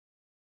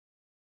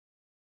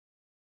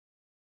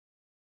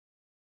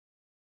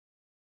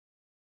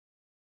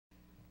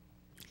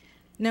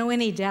Know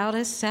any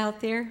doubtists out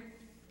there?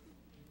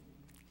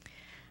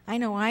 I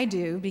know I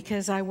do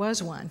because I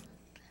was one.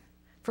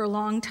 For a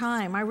long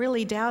time, I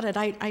really doubted.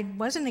 I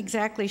wasn't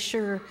exactly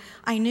sure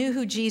I knew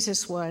who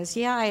Jesus was.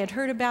 Yeah, I had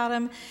heard about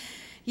him.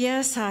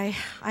 Yes, I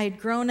had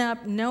grown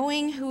up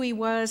knowing who he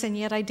was, and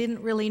yet I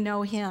didn't really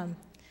know him.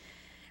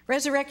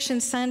 Resurrection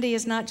Sunday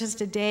is not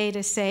just a day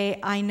to say,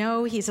 I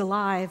know he's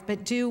alive,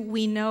 but do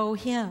we know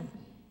him?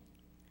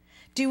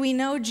 Do we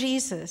know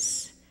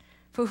Jesus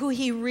for who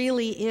he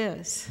really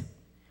is?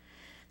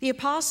 The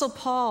Apostle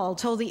Paul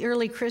told the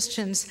early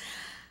Christians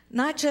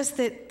not just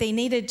that they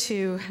needed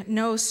to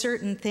know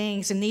certain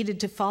things and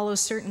needed to follow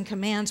certain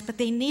commands, but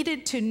they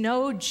needed to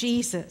know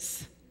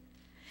Jesus.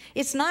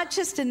 It's not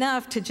just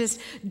enough to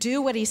just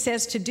do what he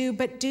says to do,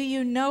 but do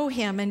you know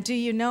him, and do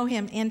you know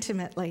him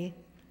intimately?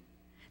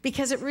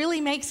 Because it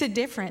really makes a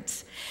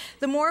difference.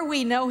 The more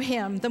we know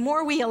him, the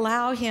more we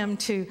allow him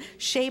to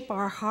shape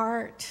our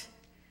heart,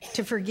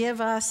 to forgive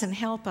us and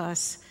help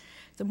us,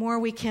 the more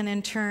we can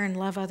in turn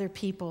love other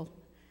people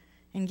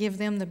and give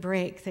them the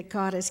break that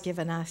God has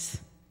given us.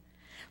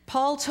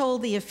 Paul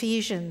told the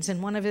Ephesians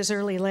in one of his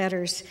early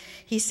letters,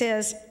 he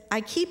says,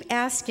 I keep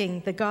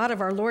asking the God of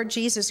our Lord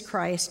Jesus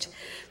Christ,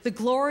 the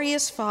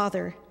glorious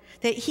Father,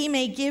 that he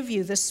may give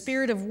you the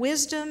spirit of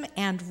wisdom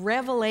and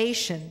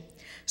revelation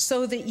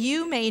so that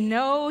you may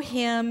know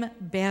him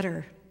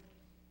better.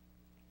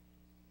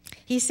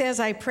 He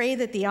says, I pray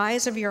that the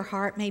eyes of your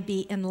heart may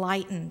be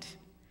enlightened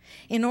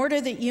in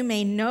order that you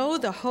may know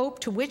the hope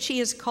to which he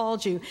has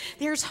called you.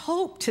 There's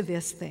hope to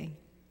this thing.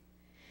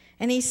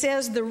 And he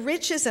says, the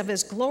riches of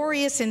his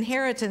glorious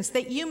inheritance,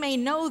 that you may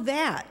know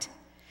that,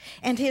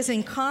 and his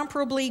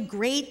incomparably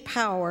great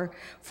power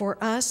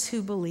for us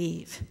who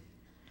believe.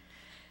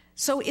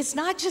 So it's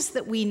not just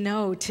that we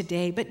know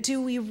today, but do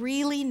we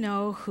really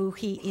know who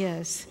he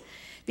is?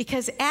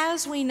 Because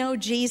as we know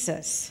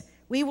Jesus,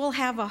 we will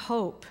have a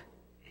hope,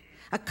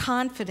 a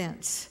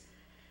confidence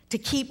to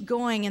keep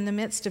going in the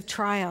midst of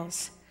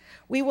trials.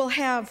 We will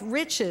have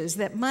riches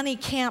that money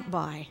can't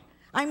buy.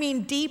 I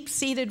mean,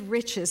 deep-seated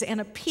riches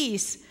and a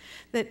peace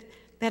that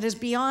is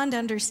beyond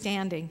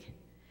understanding.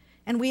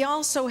 And we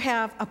also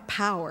have a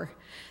power,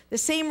 the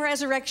same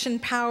resurrection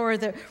power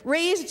that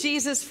raised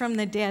Jesus from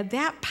the dead.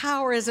 That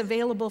power is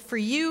available for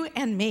you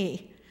and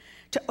me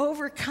to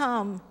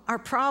overcome our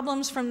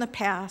problems from the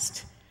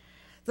past,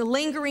 the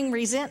lingering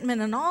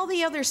resentment and all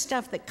the other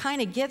stuff that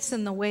kind of gets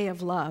in the way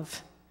of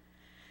love.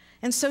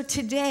 And so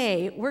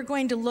today, we're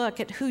going to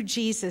look at who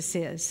Jesus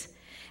is.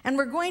 And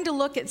we're going to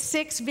look at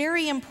 6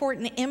 very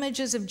important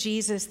images of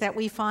Jesus that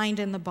we find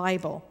in the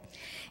Bible.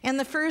 And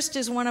the first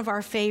is one of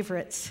our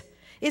favorites.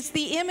 It's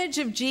the image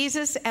of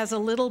Jesus as a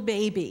little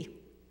baby.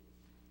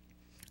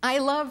 I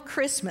love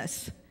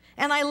Christmas,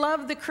 and I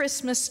love the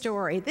Christmas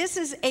story. This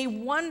is a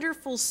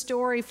wonderful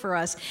story for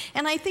us.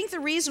 And I think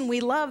the reason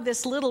we love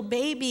this little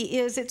baby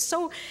is it's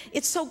so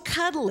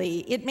cuddly.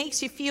 It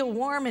makes you feel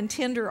warm and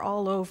tender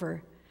all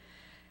over.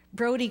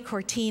 Brody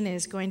Cortina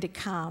is going to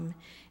come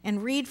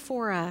and read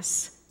for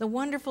us the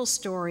wonderful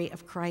story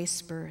of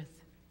Christ's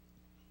birth.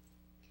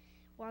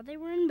 While they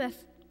were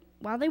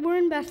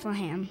in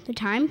Bethlehem, the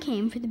time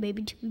came for the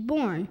baby to be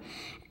born,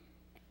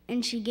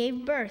 and she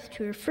gave birth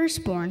to her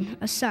firstborn,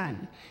 a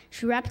son.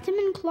 She wrapped him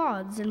in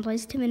cloths and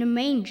placed him in a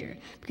manger,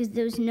 because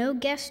there was no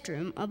guest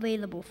room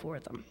available for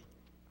them.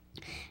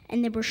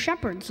 And there were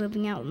shepherds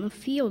living out in the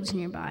fields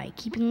nearby,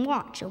 keeping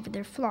watch over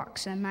their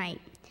flocks at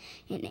night.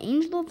 An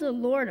angel of the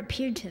Lord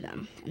appeared to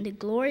them, and the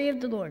glory of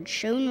the Lord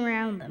shone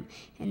around them,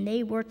 and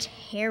they were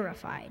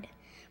terrified.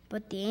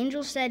 But the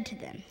angel said to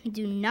them,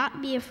 do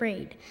not be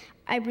afraid.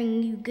 I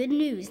bring you good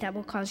news that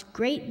will cause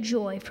great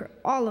joy for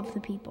all of the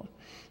people.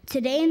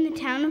 Today in the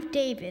town of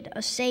David,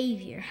 a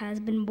Savior has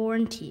been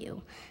born to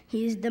you.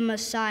 He is the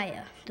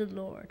Messiah, the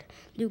Lord.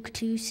 Luke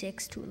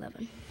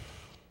 2:6-11.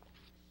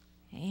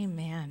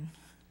 Amen.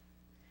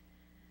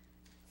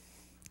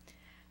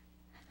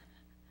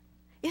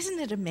 Isn't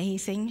it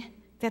amazing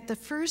that the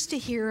first to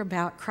hear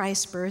about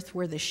Christ's birth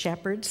were the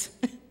shepherds?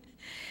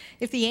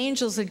 If the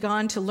angels had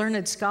gone to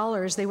learned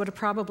scholars, they would have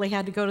probably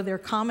had to go to their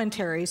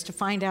commentaries to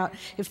find out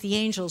if the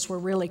angels were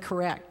really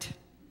correct.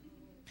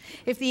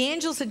 If the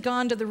angels had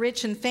gone to the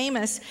rich and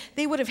famous,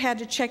 they would have had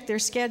to check their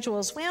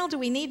schedules. Well, do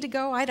we need to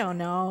go? I don't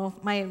know.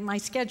 My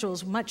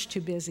schedule's much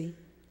too busy.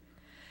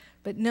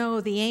 But no,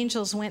 the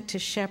angels went to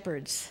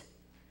shepherds,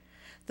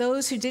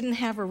 those who didn't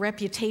have a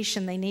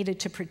reputation they needed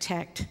to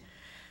protect,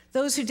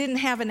 those who didn't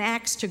have an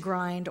axe to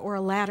grind or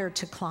a ladder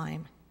to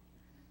climb.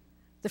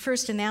 The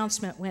first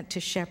announcement went to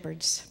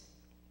shepherds.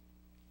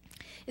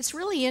 It's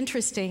really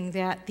interesting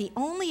that the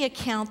only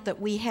account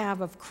that we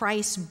have of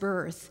Christ's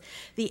birth,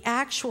 the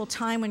actual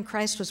time when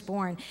Christ was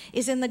born,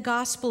 is in the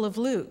Gospel of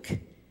Luke.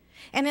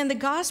 And in the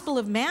Gospel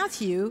of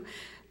Matthew,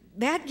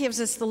 that gives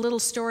us the little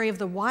story of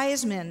the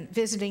wise men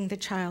visiting the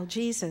child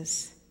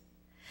Jesus.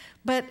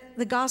 But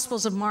the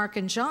Gospels of Mark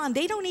and John,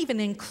 they don't even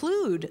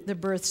include the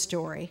birth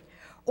story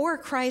or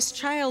Christ's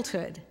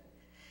childhood.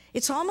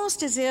 It's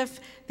almost as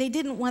if they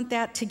didn't want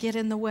that to get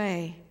in the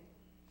way.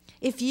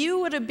 If you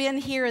would have been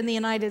here in the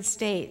United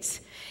States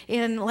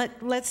in,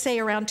 let's say,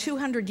 around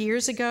 200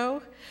 years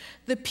ago,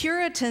 the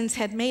Puritans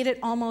had made it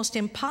almost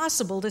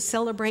impossible to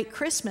celebrate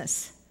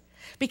Christmas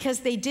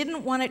because they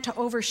didn't want it to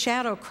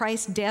overshadow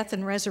Christ's death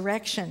and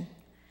resurrection.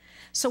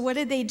 So what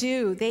did they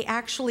do? They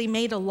actually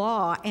made a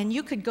law, and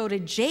you could go to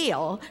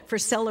jail for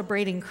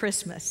celebrating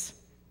Christmas.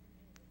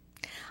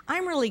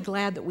 I'm really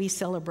glad that we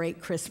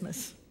celebrate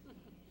Christmas.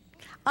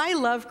 I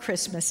love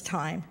Christmas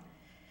time.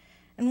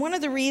 And one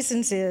of the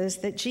reasons is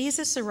that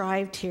Jesus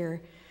arrived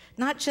here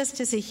not just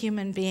as a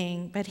human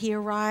being, but he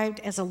arrived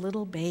as a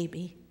little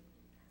baby,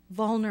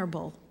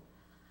 vulnerable,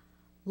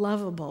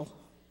 lovable.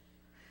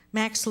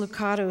 Max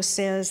Lucado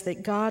says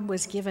that God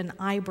was given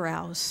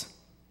eyebrows.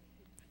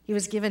 He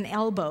was given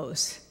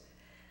elbows,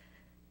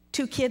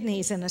 2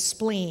 kidneys and a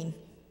spleen.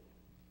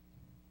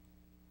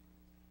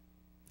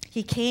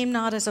 He came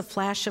not as a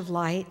flash of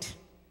light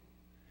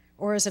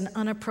or as an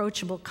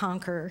unapproachable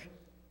conqueror,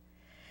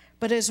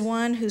 but as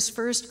one whose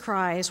first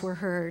cries were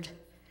heard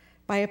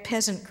by a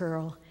peasant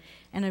girl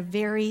and a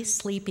very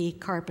sleepy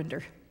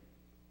carpenter.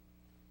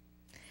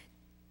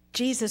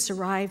 Jesus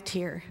arrived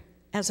here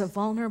as a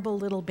vulnerable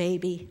little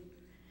baby.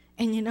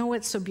 And you know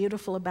what's so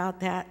beautiful about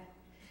that?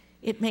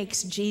 It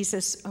makes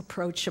Jesus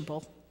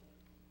approachable.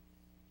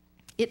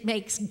 It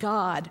makes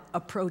God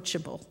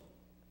approachable.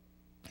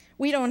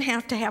 We don't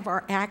have to have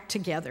our act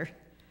together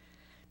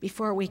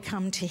before we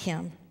come to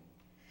him.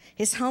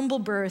 His humble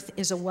birth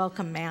is a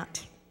welcome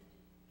mat.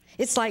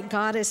 It's like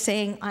God is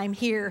saying, I'm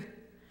here,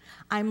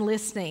 I'm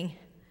listening,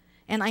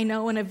 and I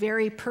know in a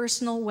very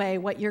personal way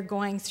what you're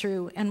going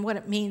through and what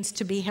it means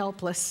to be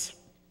helpless.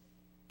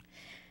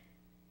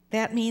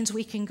 That means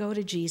we can go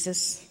to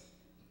Jesus,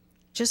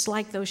 just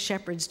like those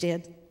shepherds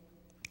did,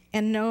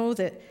 and know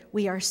that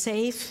we are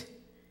safe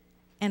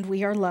and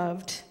we are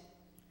loved,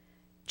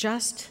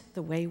 just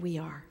the way we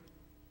are.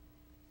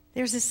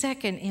 There's a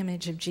second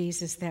image of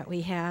Jesus that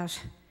we have,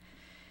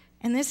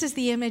 and this is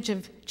the image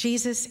of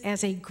Jesus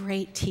as a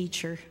great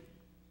teacher.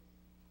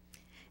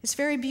 It's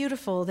very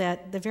beautiful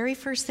that the very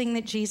first thing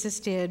that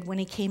Jesus did when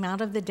he came out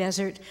of the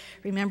desert,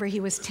 remember he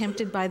was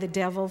tempted by the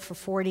devil for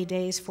 40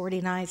 days, 40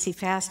 nights, he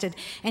fasted,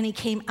 and he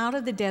came out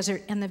of the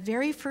desert, and the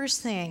very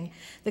first thing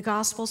the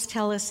Gospels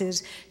tell us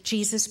is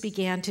Jesus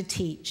began to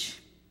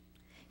teach.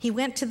 He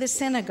went to the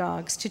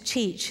synagogues to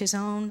teach his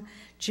own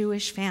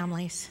Jewish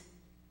families.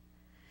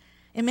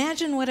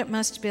 Imagine what it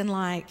must have been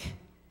like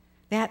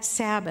that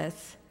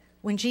Sabbath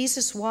when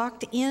Jesus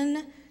walked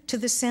in to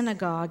the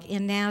synagogue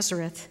in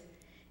Nazareth,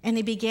 and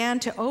he began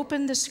to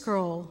open the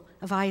scroll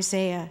of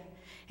Isaiah,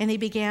 and he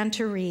began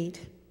to read.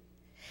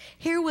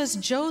 Here was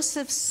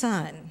Joseph's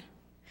son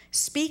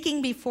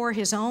speaking before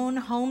his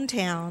own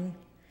hometown,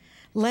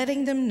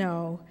 letting them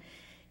know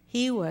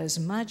he was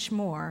much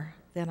more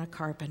than a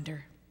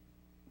carpenter.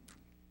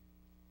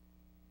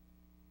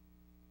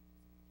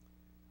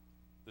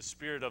 The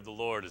Spirit of the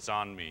Lord is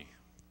on me,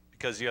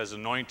 because he has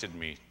anointed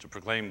me to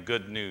proclaim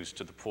good news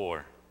to the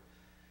poor.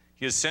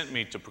 He has sent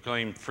me to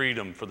proclaim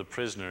freedom for the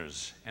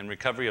prisoners and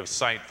recovery of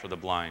sight for the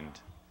blind,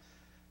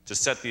 to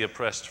set the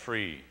oppressed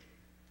free,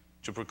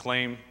 to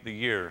proclaim the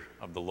year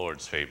of the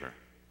Lord's favor.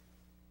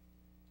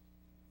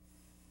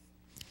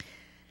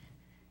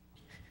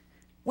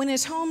 When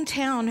his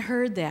hometown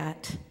heard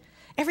that,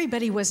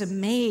 everybody was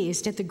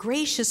amazed at the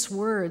gracious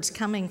words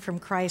coming from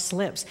Christ's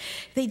lips.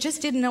 They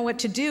just didn't know what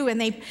to do, and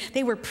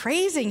they were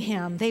praising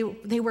him.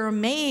 They were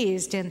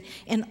amazed and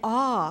in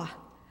awe.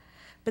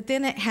 But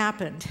then it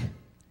happened.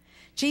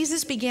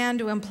 Jesus began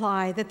to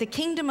imply that the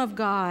kingdom of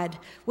God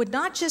would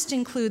not just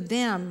include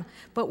them,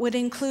 but would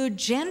include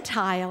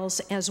Gentiles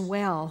as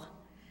well.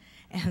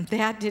 And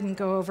that didn't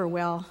go over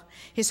well.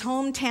 His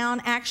hometown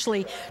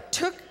actually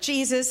took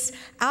Jesus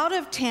out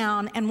of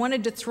town and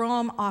wanted to throw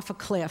him off a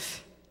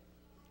cliff.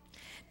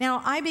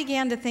 Now, I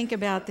began to think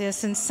about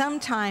this, and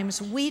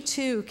sometimes we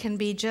too can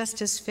be just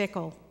as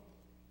fickle.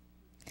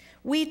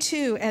 We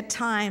too, at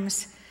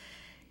times,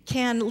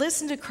 can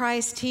listen to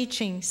Christ's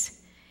teachings,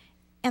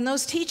 and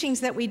those teachings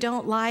that we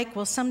don't like,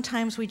 well,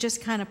 sometimes we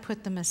just kind of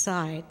put them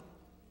aside.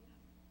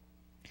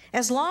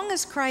 As long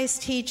as Christ's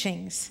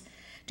teachings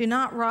do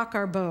not rock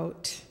our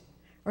boat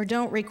or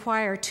don't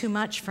require too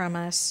much from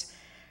us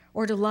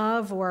or to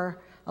love or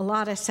a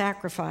lot of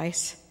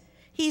sacrifice,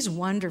 he's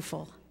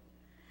wonderful.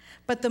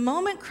 But the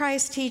moment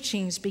Christ's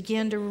teachings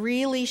begin to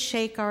really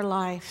shake our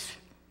life,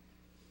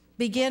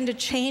 begin to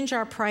change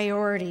our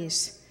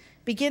priorities,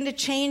 begin to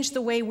change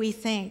the way we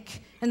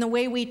think and the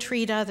way we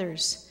treat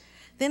others,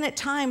 then at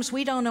times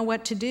we don't know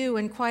what to do,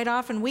 and quite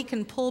often we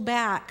can pull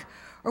back,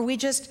 or we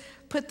just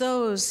put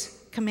those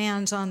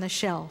commands on the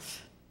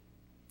shelf.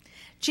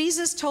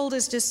 Jesus told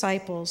his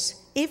disciples,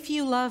 "If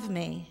you love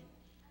me,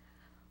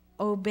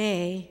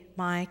 obey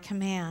my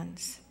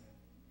commands."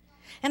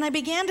 And I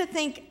began to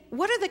think,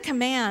 what are the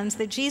commands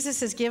that Jesus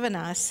has given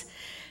us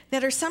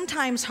that are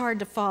sometimes hard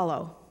to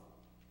follow?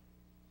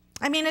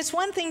 I mean, it's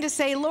one thing to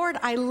say, Lord,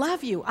 I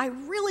love you. I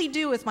really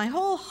do with my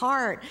whole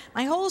heart,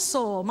 my whole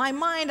soul, my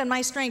mind and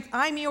my strength.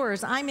 I'm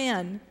yours. I'm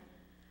in.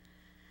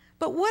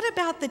 But what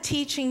about the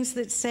teachings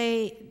that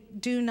say,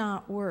 do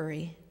not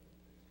worry.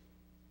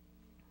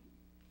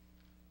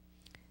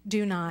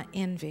 Do not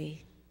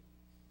envy.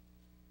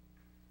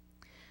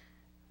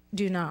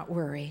 Do not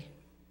worry.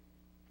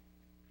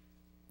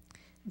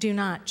 Do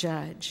not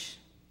judge.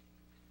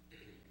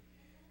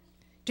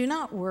 Do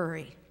not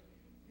worry.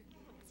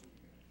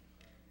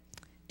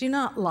 Do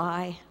not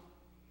lie.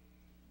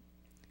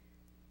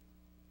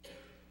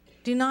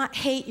 Do not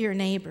hate your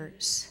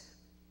neighbors,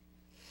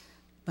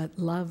 but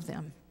love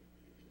them.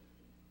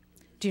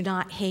 Do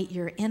not hate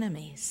your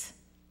enemies,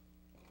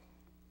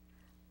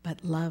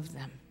 but love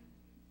them.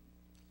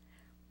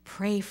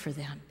 Pray for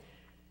them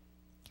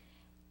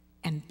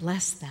and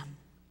bless them.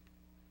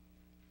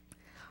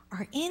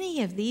 Are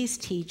any of these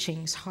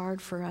teachings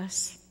hard for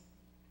us?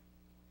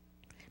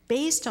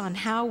 Based on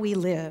how we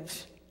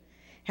live,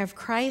 have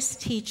Christ's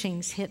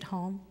teachings hit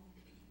home?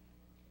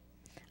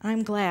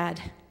 I'm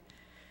glad,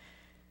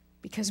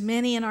 because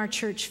many in our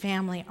church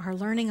family are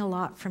learning a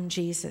lot from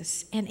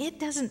Jesus. And it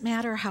doesn't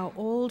matter how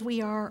old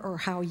we are or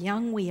how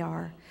young we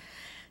are.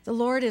 The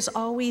Lord is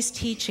always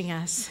teaching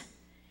us,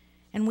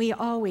 and we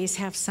always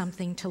have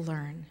something to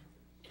learn.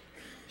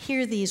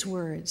 Hear these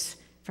words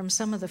from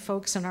some of the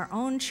folks in our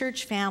own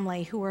church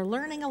family who are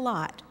learning a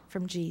lot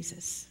from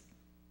Jesus.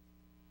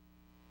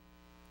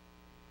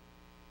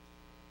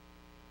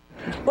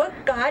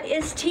 What God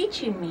is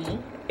teaching me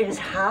is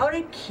how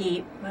to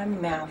keep my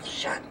mouth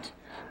shut.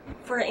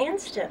 For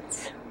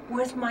instance,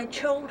 with my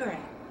children,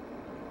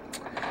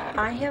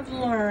 I have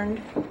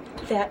learned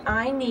that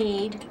I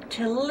need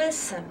to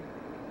listen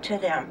to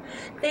them.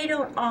 They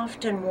don't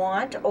often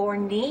want or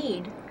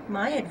need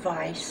my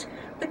advice,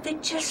 but they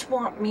just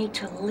want me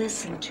to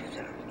listen to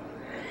them.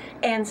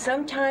 And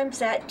sometimes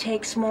that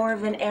takes more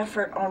of an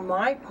effort on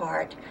my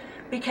part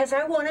because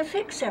I want to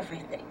fix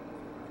everything.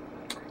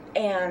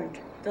 And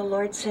the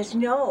Lord says,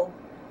 no,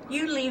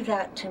 you leave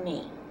that to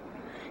me.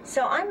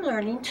 So I'm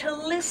learning to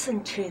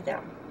listen to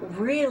them,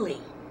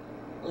 really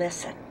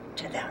listen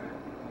to them.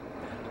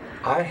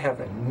 I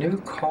have a new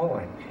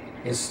calling,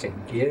 is to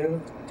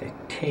give the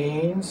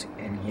teens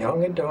and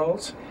young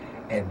adults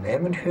and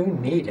them who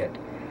need it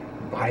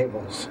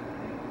Bibles.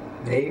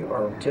 They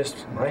are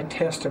just my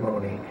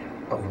testimony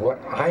of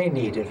what I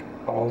needed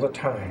all the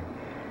time,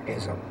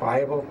 is a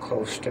Bible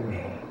close to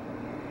me.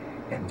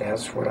 And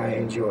that's what I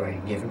enjoy,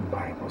 giving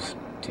Bibles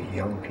to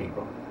young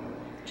people.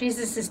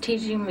 Jesus is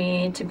teaching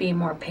me to be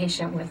more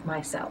patient with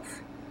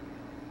myself,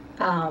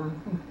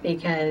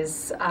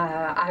 because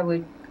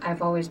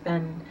I've always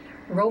been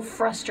real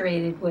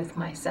frustrated with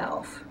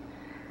myself,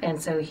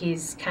 and so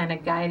he's kind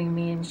of guiding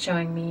me and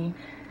showing me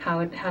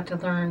how to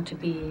learn to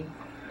be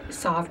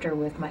softer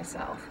with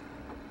myself.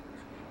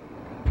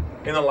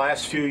 In the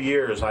last few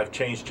years, I've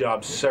changed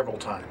jobs several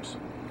times,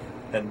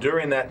 and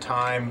during that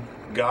time,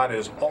 God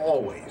has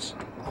always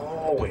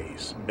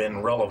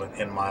been relevant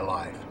in my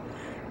life.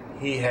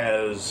 He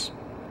has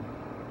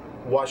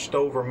watched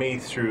over me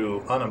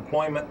through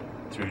unemployment,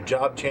 through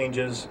job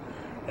changes,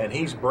 and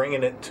he's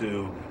bringing it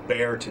to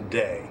bear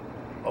today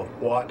of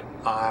what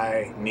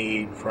I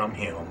need from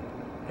him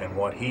and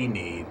what he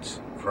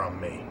needs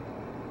from me.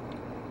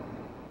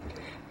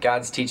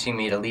 God's teaching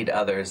me to lead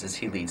others as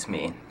he leads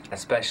me,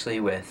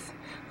 especially with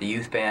the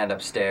youth band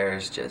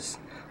upstairs, just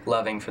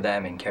loving for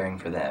them and caring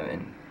for them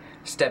and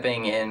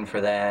stepping in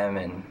for them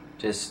and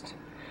just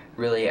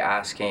really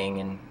asking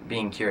and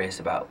being curious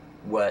about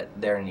what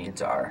their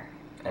needs are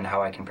and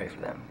how I can pray for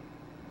them.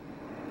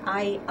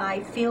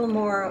 I feel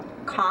more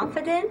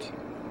confident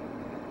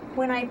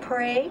when I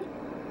pray.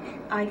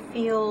 I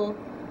feel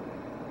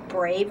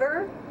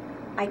braver.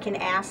 I can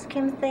ask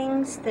him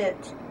things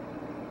that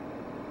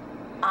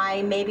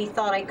I maybe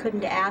thought I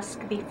couldn't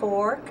ask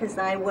before because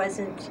I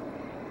wasn't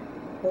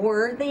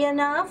worthy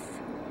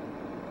enough.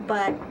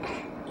 But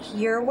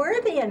you're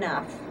worthy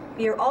enough.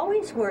 You're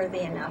always worthy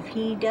enough.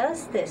 He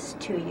does this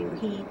to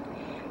you.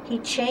 He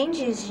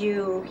changes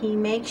you. He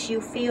makes you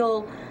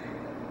feel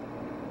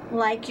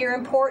like you're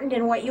important,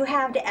 and what you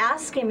have to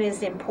ask him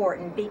is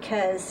important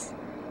because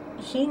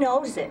he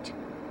knows it.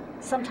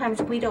 Sometimes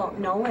we don't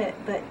know it,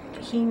 but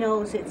he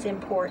knows it's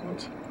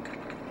important.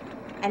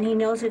 And he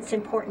knows it's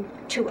important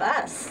to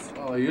us.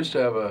 Well, I used to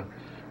have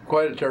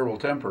quite a terrible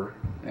temper,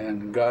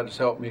 and God's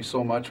helped me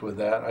so much with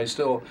that. I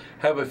still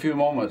have a few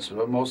moments,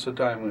 but most of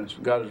the time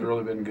God has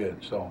really been good.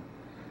 So,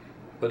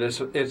 but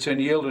it's in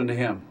yielding to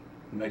him.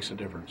 It makes a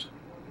difference.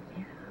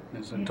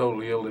 It's in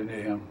total yielding to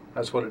him.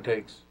 That's what it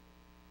takes.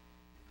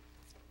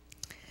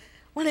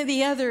 One of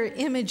the other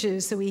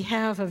images that we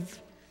have of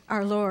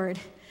our Lord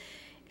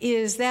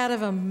is that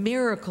of a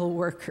miracle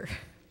worker.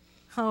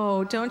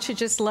 Oh, don't you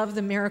just love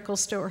the miracle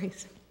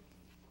stories?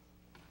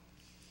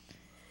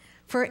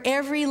 For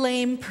every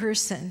lame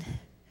person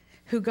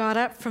who got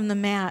up from the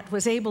mat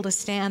was able to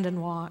stand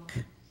and walk.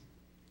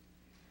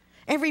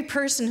 Every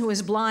person who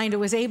was blind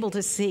was able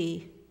to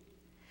see.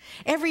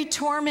 Every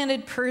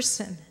tormented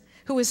person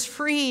who was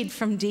freed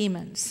from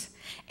demons.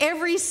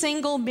 Every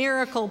single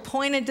miracle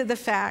pointed to the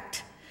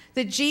fact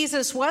that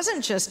Jesus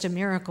wasn't just a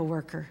miracle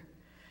worker,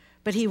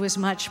 but he was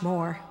much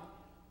more.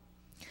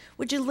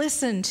 Would you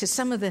listen to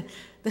some of the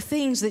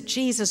things that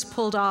Jesus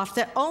pulled off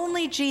that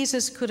only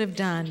Jesus could have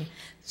done,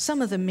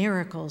 some of the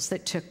miracles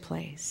that took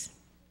place?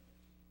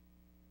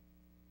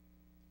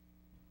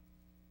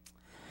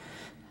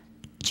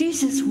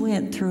 Jesus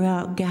went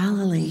throughout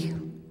Galilee,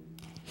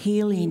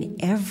 healing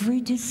every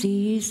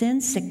disease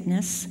and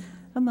sickness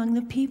among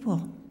the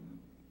people.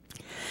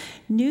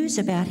 News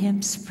about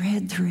him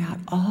spread throughout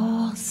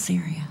all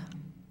Syria.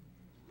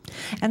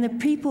 And the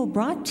people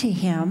brought to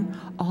him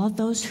all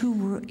those who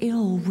were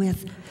ill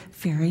with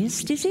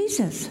various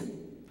diseases,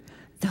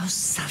 those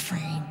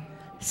suffering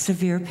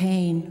severe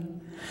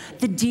pain,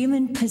 the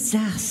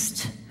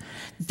demon-possessed,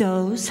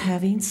 those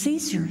having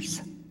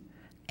seizures,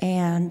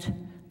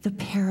 and the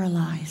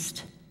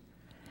paralyzed.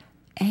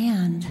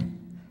 And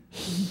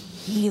he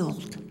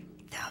healed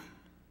them.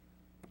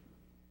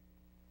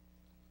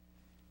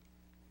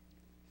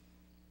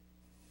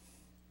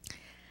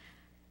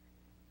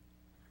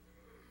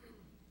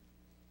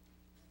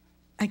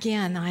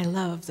 Again, I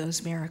love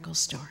those miracle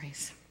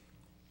stories.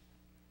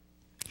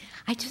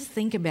 I just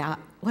think about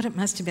what it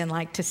must have been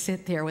like to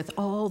sit there with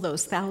all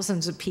those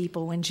thousands of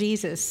people when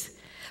Jesus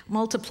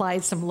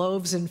multiplied some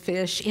loaves and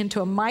fish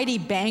into a mighty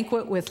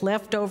banquet with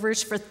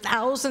leftovers for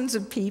thousands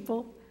of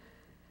people.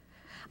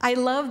 I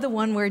love the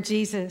one where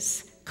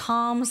Jesus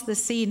calms the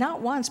sea,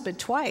 not once but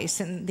twice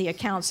in the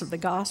accounts of the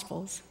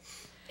Gospels.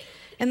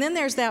 And then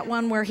there's that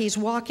one where he's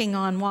walking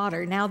on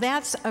water. Now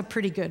that's a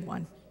pretty good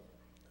one.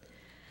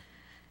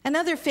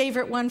 Another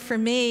favorite one for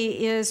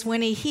me is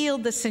when he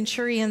healed the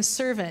centurion's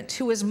servant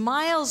who was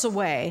miles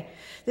away.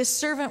 This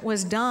servant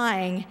was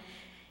dying,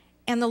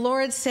 and the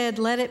Lord said,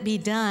 "Let it be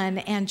done."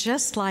 And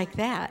just like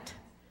that,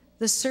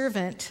 the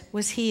servant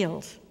was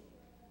healed.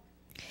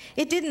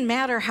 It didn't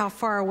matter how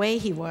far away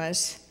he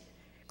was.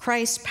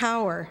 Christ's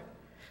power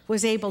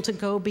was able to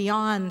go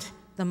beyond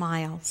the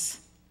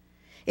miles.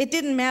 It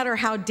didn't matter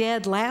how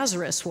dead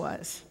Lazarus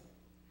was.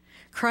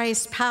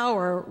 Christ's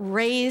power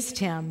raised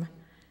him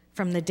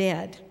from the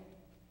dead.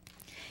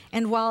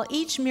 And while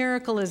each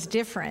miracle is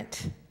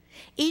different,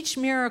 each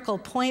miracle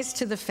points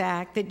to the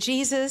fact that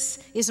Jesus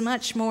is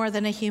much more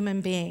than a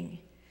human being.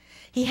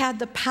 He had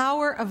the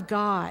power of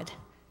God.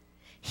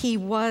 He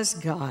was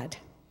God.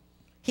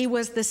 He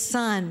was the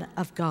Son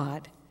of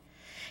God.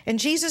 And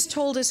Jesus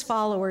told his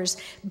followers,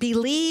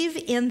 "Believe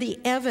in the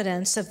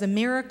evidence of the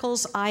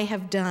miracles I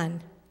have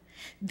done.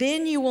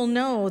 Then you will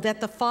know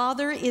that the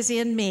Father is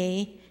in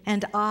me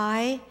and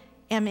I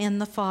am in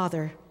the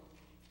Father."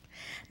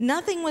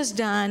 Nothing was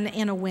done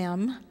in a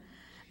whim.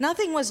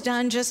 Nothing was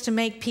done just to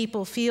make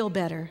people feel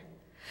better.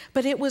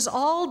 But it was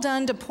all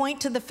done to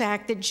point to the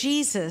fact that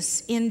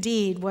Jesus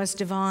indeed was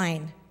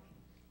divine.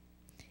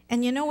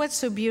 And you know what's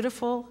so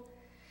beautiful?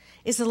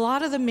 Is a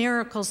lot of the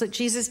miracles that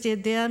Jesus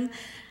did then,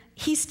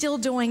 he's still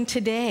doing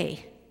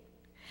today.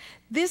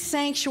 This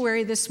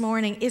sanctuary this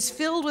morning is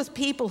filled with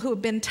people who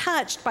have been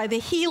touched by the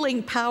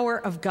healing power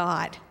of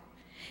God.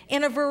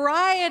 In a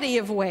variety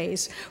of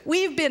ways.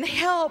 We've been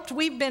helped,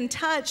 we've been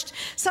touched.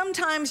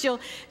 Sometimes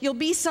you'll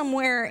be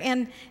somewhere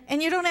and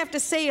you don't have to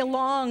say a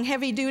long,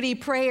 heavy-duty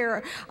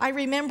prayer. I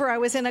remember I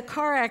was in a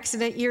car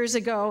accident years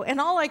ago, and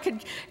all I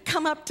could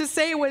come up to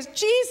say was,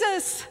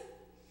 "Jesus!"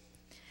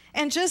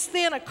 And just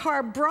then a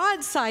car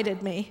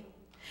broadsided me,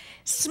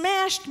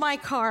 smashed my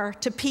car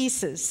to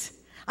pieces.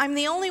 I'm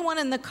the only one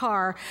in the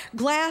car.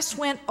 Glass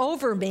went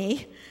over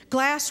me.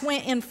 Glass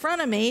went in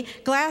front of me.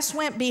 Glass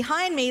went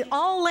behind me,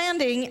 all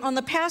landing on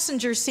the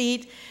passenger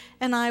seat,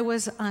 and I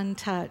was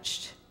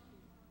untouched.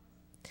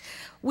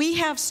 We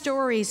have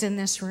stories in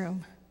this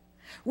room.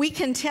 We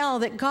can tell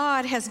that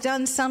God has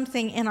done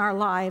something in our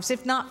lives,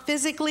 if not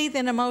physically,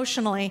 then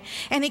emotionally,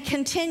 and he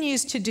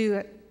continues to do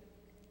it.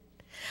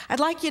 I'd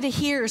like you to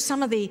hear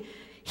some of the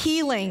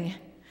healing,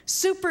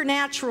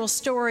 supernatural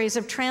stories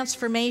of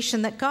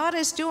transformation that God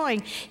is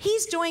doing.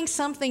 He's doing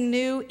something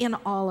new in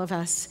all of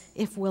us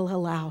if we'll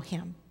allow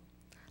him.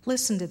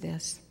 Listen to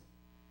this.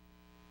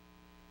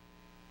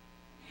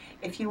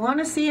 If you want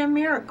to see a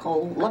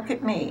miracle, look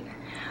at me.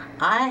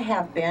 I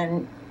have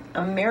been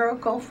a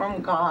miracle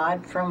from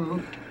God for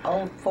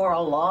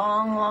a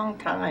long, long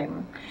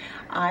time.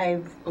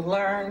 I've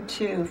learned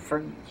to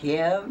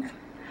forgive.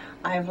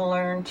 I've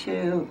learned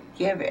to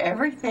give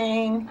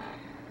everything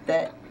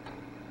that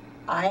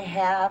I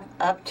have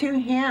up to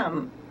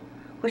him,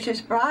 which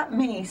has brought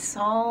me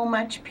so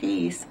much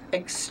peace,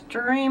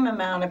 extreme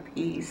amount of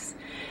peace,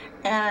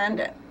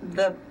 and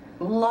the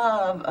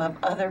love of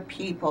other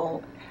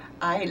people.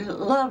 I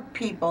love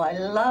people, I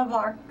love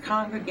our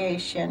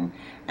congregation,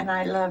 and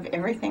I love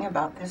everything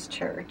about this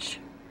church.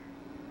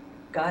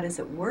 God is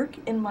at work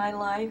in my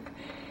life.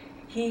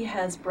 He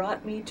has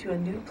brought me to a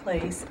new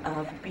place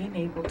of being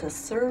able to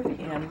serve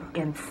him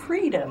in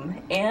freedom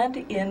and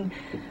in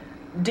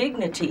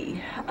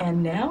dignity.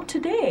 And now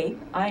today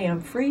I am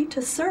free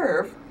to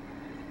serve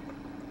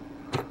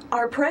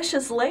our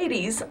precious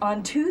ladies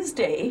on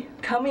Tuesday,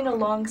 coming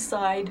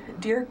alongside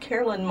dear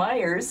Carolyn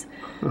Myers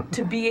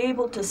to be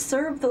able to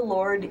serve the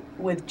Lord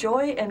with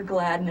joy and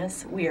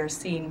gladness. We are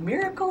seeing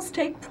miracles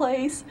take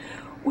place.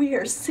 We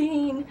are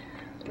seeing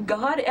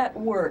God at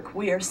work.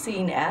 We are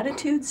seeing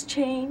attitudes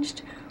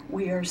changed.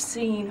 We are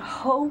seeing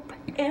hope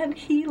and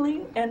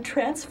healing and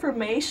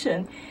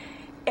transformation.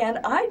 And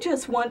I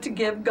just want to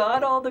give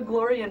God all the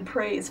glory and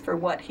praise for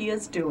what he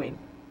is doing.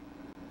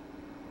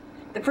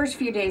 The first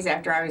few days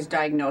after I was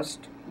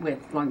diagnosed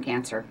with lung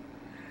cancer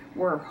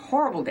were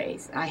horrible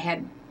days. I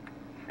had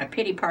a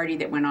pity party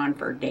that went on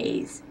for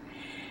days.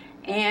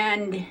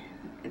 And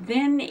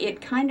then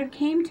it kind of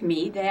came to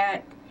me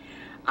that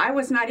I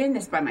was not in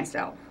this by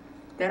myself,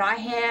 that I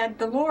had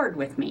the Lord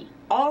with me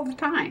all the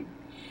time.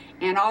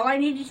 And all I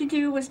needed to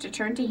do was to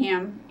turn to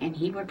him, and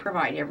he would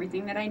provide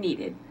everything that I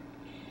needed.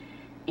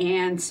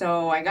 And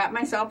so I got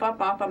myself up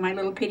off of my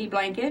little pity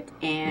blanket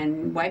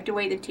and wiped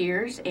away the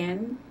tears,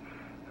 and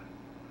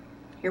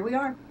here we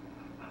are,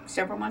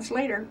 several months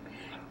later,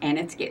 and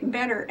it's getting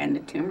better, and the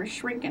tumor's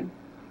shrinking.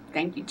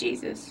 Thank you,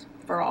 Jesus,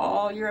 for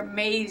all your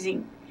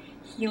amazing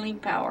healing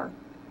power.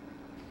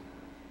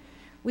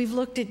 We've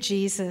looked at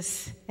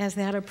Jesus as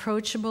that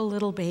approachable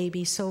little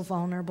baby, so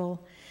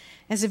vulnerable,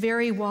 as a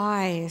very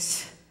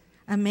wise,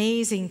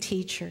 amazing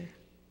teacher,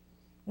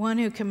 one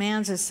who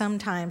commands us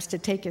sometimes to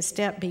take a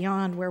step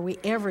beyond where we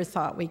ever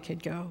thought we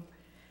could go.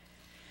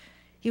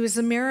 He was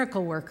a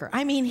miracle worker.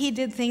 I mean, he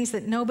did things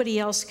that nobody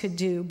else could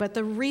do, but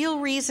the real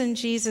reason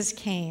Jesus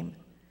came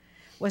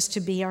was to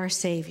be our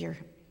Savior,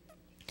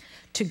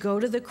 to go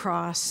to the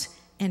cross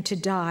and to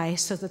die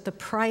so that the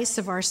price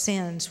of our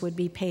sins would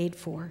be paid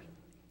for.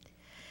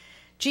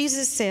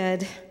 Jesus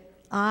said,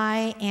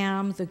 "I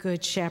am the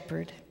good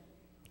shepherd.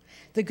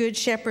 The good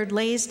shepherd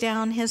lays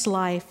down his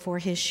life for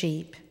his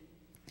sheep.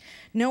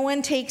 No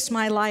one takes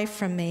my life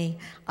from me.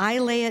 I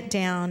lay it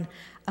down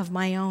of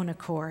my own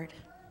accord."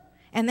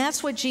 And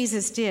that's what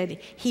Jesus did.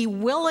 He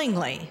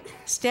willingly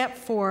stepped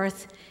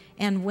forth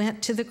and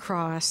went to the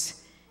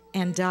cross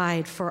and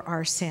died for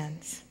our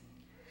sins.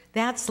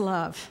 That's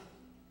love.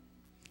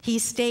 He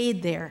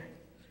stayed there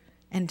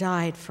and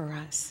died for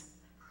us.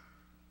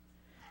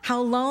 How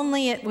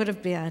lonely it would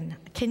have been.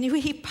 Can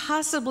you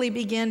possibly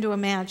begin to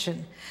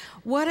imagine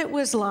what it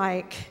was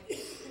like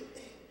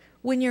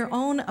when your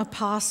own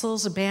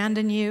apostles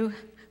abandon you,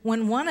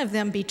 when one of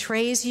them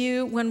betrays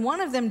you, when one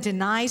of them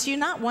denies you,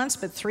 not once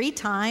but 3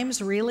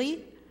 times,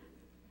 really?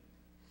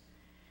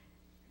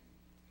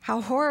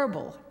 How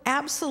horrible,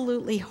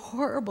 absolutely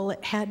horrible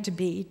it had to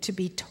be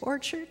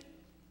tortured,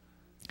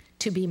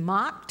 to be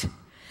mocked,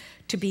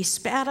 to be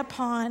spat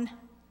upon,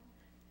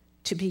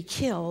 to be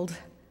killed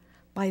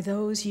by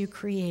those you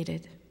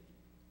created.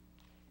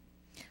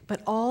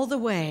 But all the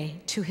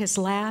way to his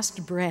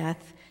last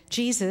breath,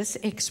 Jesus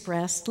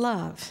expressed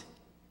love.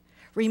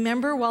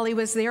 Remember, while he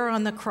was there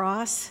on the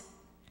cross,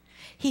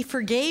 he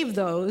forgave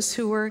those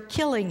who were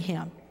killing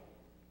him.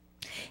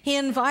 He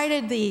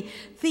invited the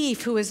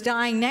thief who was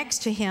dying next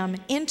to him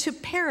into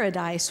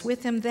paradise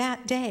with him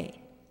that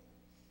day.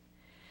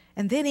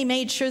 And then he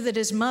made sure that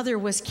his mother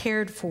was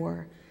cared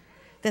for,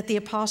 that the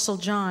Apostle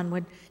John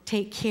would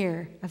take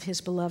care of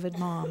his beloved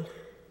mom.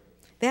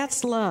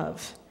 That's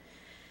love.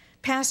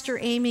 Pastor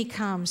Amy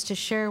comes to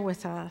share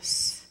with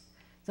us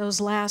those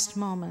last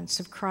moments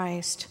of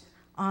Christ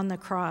on the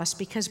cross,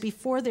 because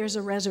before there's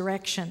a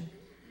resurrection,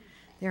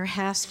 there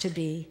has to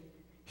be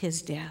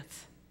his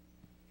death.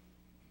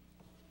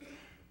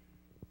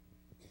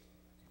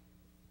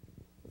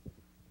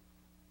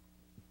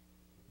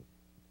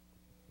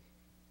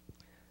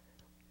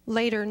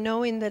 Later,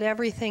 knowing that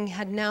everything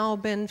had now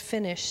been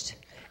finished,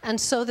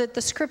 and so that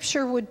the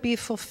scripture would be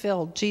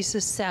fulfilled,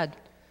 Jesus said,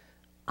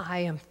 "I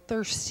am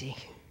thirsty."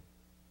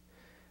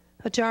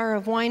 A jar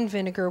of wine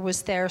vinegar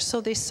was there, so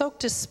they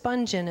soaked a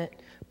sponge in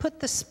it, put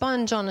the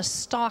sponge on a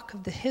stalk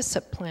of the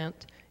hyssop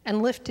plant,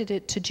 and lifted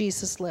it to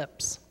Jesus'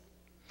 lips.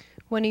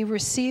 When he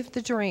received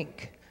the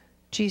drink,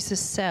 Jesus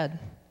said,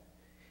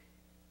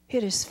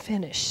 "It is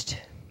finished."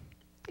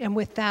 And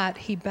with that,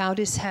 he bowed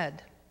his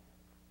head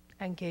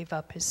and gave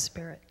up his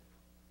spirit.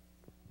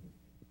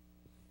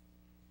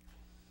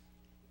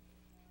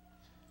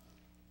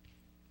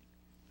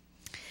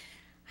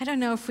 I don't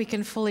know if we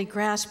can fully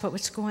grasp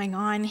what's going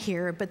on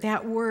here, but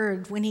that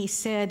word, when he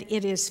said,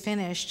 "It is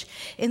finished,"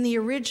 in the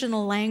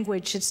original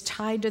language, it's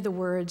tied to the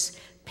words,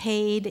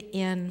 "paid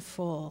in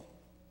full."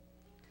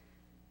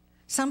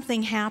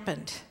 Something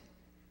happened.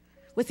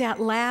 With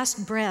that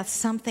last breath,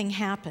 something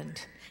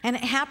happened. And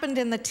it happened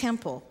in the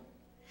temple.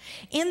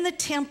 In the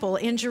temple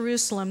in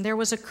Jerusalem, there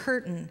was a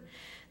curtain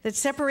that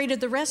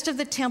separated the rest of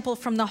the temple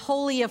from the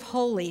Holy of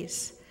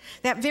Holies,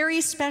 that very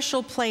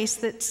special place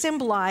that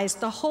symbolized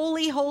the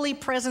holy, holy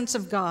presence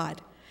of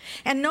God.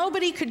 And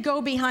nobody could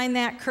go behind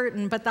that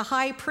curtain but the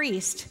high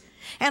priest.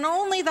 And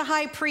only the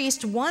high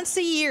priest once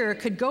a year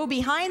could go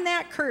behind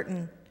that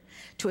curtain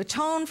to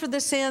atone for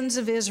the sins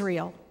of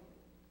Israel.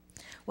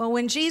 Well,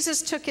 when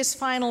Jesus took his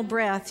final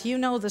breath, you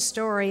know the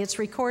story, it's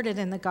recorded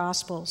in the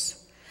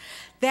Gospels.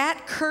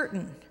 That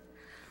curtain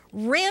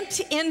rent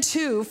in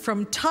two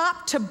from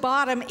top to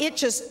bottom. It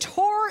just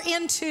tore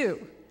in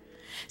two,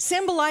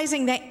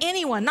 symbolizing that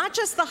anyone, not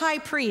just the high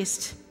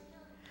priest,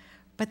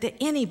 but that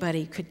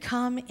anybody could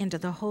come into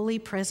the holy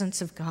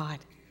presence of God.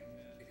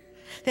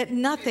 that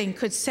nothing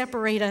could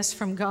separate us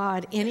from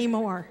God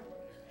anymore,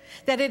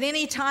 that at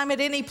any time, at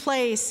any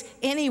place,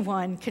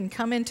 anyone can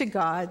come into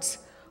God's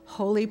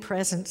holy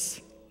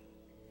presence.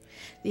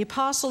 The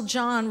Apostle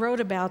John wrote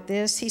about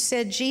this. He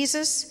said,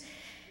 Jesus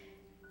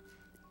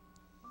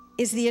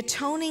is the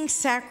atoning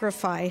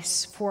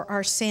sacrifice for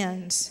our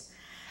sins,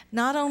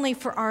 not only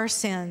for our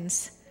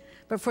sins,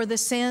 but for the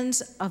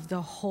sins of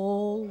the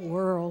whole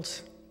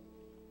world.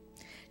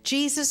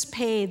 Jesus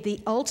paid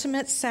the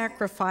ultimate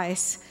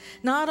sacrifice,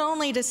 not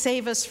only to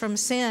save us from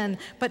sin,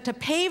 but to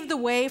pave the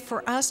way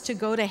for us to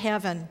go to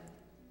heaven.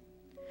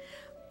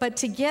 But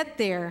to get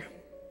there,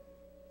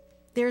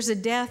 there's a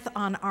death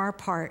on our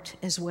part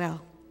as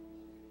well.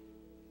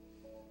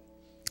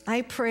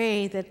 I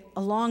pray that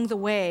along the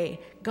way,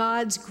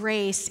 God's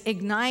grace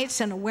ignites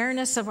an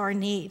awareness of our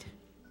need.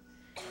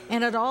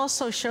 And it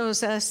also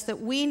shows us that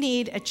we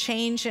need a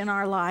change in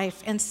our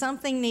life and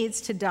something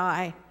needs to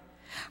die.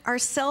 Our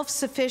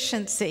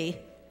self-sufficiency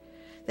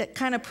that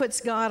kind of puts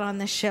God on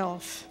the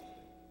shelf.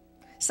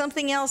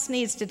 Something else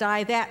needs to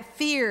die, that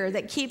fear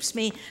that keeps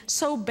me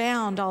so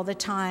bound all the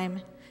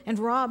time and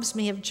robs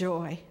me of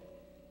joy.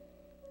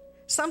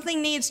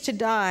 Something needs to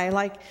die,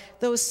 like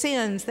those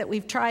sins that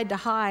we've tried to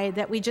hide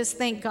that we just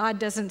think God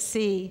doesn't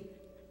see.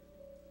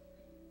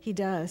 He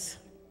does.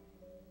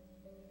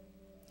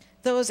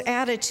 Those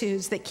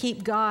attitudes that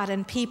keep God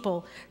and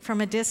people from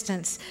a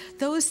distance.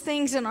 Those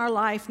things in our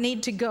life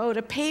need to go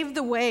to pave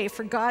the way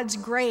for God's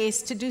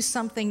grace to do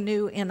something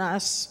new in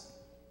us.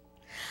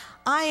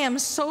 I am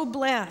so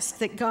blessed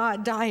that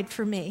God died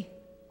for me.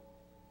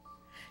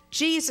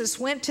 Jesus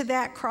went to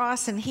that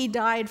cross and he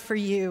died for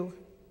you,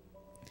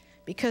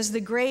 because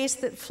the grace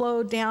that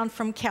flowed down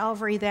from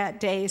Calvary that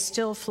day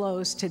still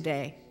flows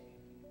today.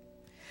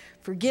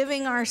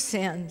 Forgiving our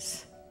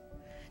sins,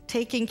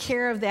 taking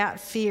care of that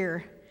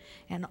fear,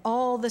 and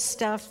all the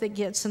stuff that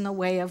gets in the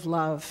way of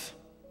love.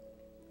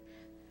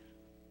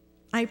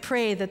 I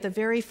pray that the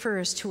very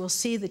first who will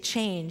see the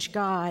change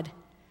God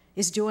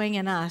is doing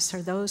in us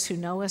are those who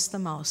know us the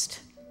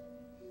most.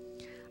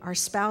 Our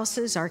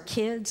spouses, our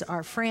kids,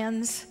 our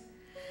friends,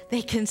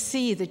 they can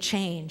see the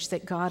change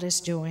that God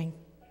is doing.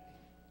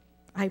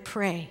 I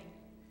pray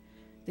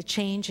the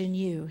change in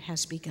you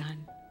has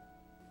begun.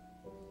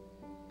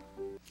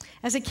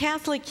 As a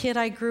Catholic kid,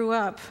 I grew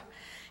up,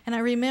 and I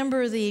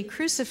remember the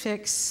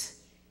crucifix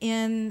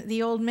in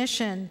the old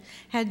mission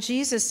had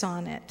Jesus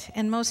on it.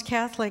 And most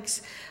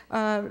Catholics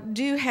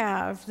do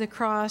have the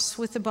cross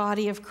with the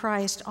body of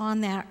Christ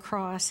on that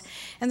cross.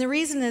 And the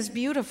reason is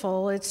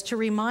beautiful. It's to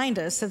remind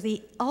us of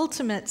the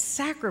ultimate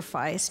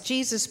sacrifice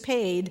Jesus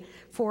paid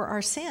for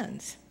our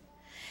sins.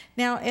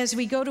 Now, as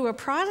we go to a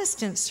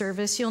Protestant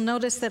service, you'll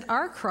notice that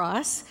our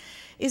cross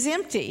is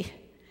empty,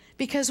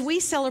 because we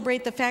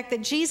celebrate the fact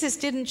that Jesus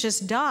didn't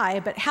just die,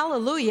 but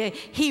hallelujah,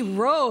 he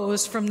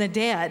rose from the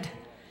dead.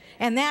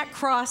 And that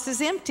cross is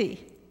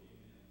empty.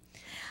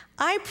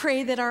 I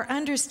pray that our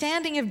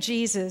understanding of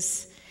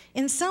Jesus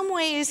in some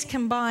ways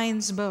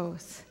combines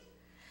both,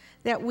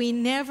 that we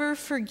never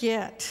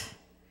forget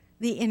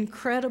the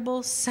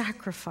incredible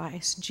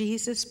sacrifice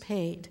Jesus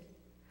paid,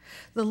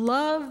 the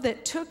love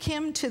that took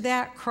him to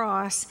that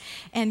cross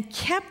and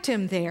kept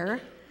him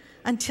there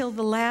until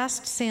the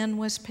last sin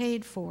was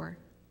paid for.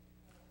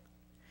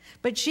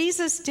 But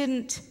Jesus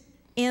didn't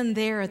end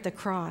there at the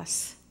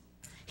cross.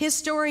 His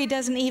story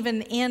doesn't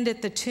even end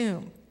at the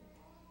tomb.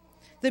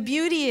 The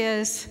beauty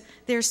is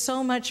there's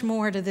so much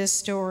more to this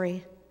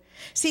story.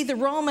 See, the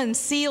Romans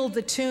sealed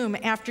the tomb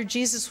after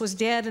Jesus was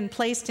dead and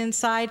placed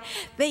inside.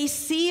 They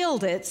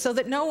sealed it so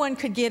that no one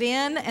could get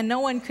in and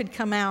no one could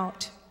come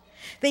out.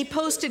 They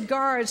posted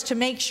guards to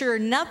make sure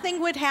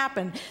nothing would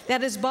happen,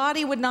 that his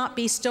body would not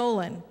be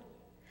stolen.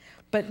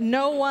 But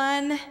no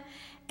one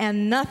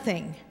and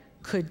nothing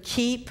could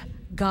keep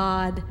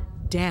God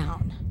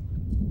down.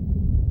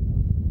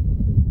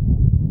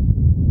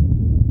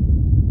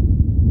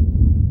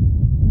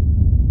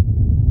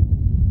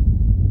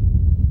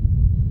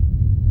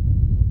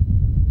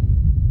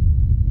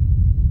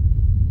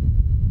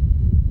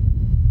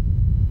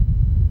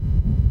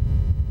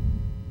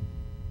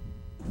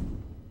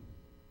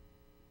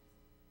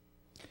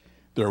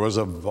 There was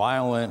a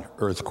violent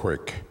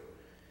earthquake,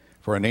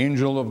 for an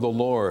angel of the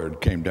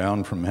Lord came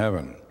down from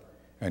heaven,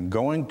 and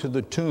going to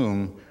the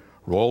tomb,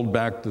 rolled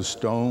back the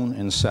stone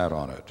and sat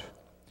on it.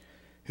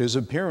 His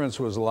appearance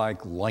was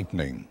like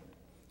lightning,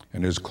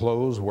 and his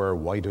clothes were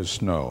white as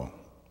snow.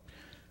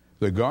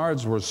 The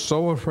guards were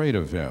so afraid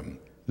of him,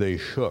 they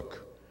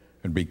shook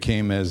and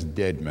became as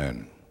dead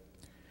men.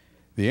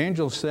 The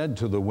angel said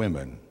to the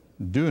women,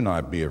 "Do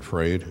not be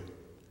afraid,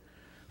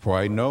 for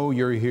I know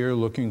you're here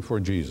looking for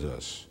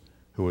Jesus,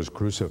 who was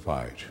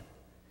crucified.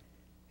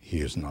 He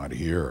is not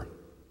here.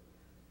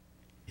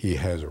 He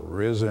has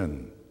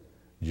risen,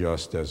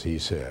 just as he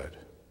said."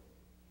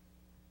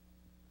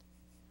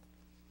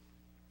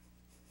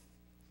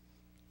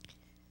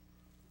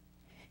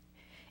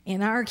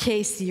 In our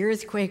case, the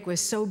earthquake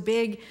was so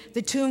big,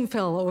 the tomb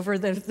fell over,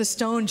 the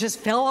stone just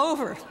fell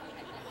over.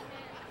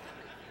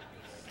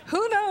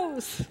 Who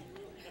knows?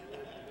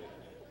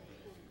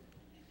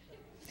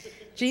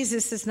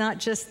 Jesus is not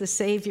just the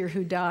Savior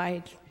who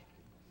died.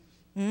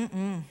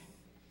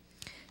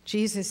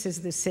 Jesus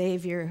is the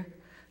Savior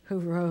who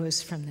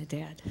rose from the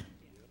dead.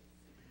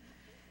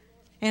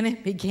 And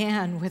it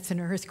began with an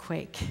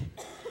earthquake.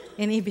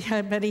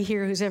 Anybody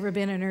here who's ever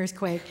been in an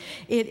earthquake,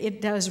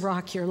 it does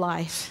rock your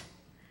life.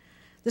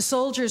 The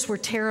soldiers were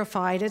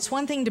terrified. It's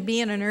one thing to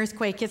be in an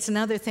earthquake. It's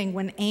another thing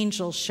when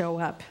angels show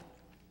up.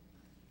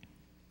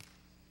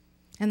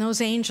 And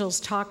those angels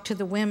talked to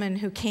the women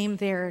who came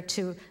there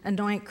to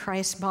anoint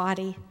Christ's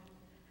body.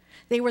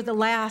 They were the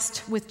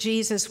last with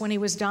Jesus when he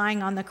was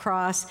dying on the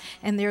cross,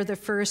 and they're the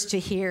first to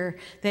hear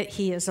that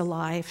he is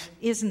alive.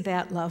 Isn't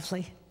that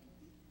lovely?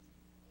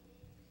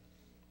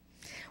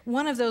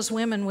 One of those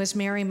women was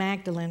Mary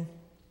Magdalene,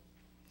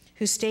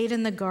 who stayed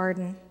in the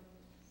garden.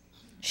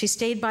 She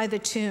stayed by the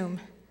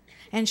tomb,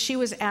 and she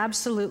was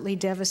absolutely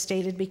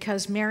devastated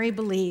because Mary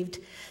believed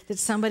that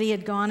somebody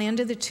had gone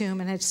into the tomb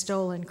and had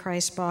stolen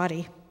Christ's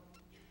body.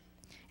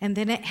 And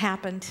then it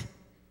happened.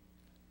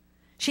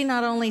 She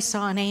not only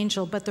saw an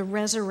angel, but the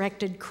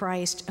resurrected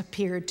Christ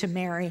appeared to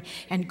Mary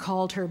and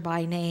called her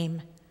by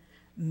name,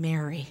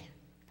 Mary.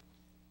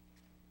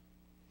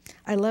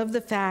 I love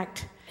the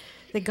fact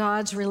that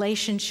God's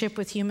relationship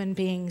with human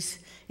beings,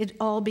 it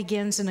all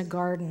begins in a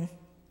garden.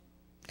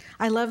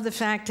 I love the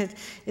fact that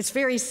it's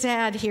very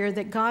sad here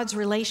that God's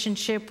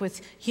relationship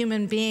with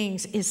human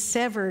beings is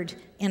severed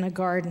in a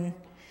garden.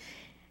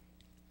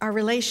 Our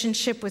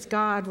relationship with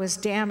God was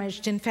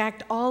damaged. In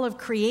fact, all of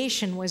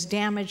creation was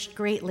damaged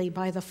greatly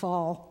by the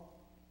fall.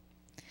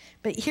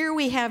 But here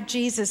we have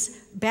Jesus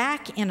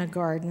back in a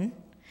garden,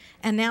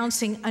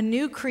 announcing a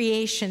new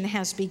creation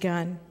has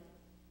begun.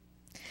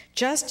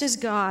 Just as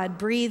God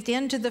breathed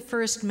into the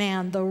first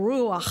man the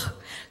ruach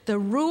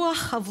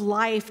of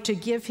life to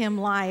give him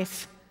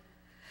life,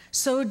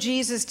 so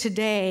Jesus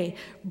today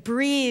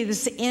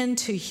breathes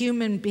into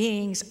human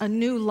beings a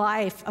new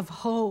life of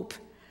hope,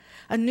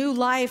 a new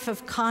life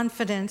of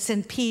confidence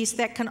and peace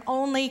that can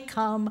only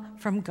come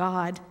from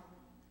God.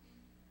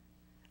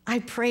 I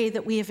pray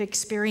that we have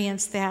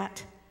experienced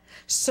that.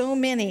 So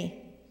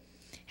many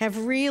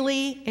have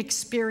really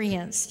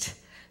experienced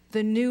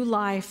the new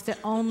life that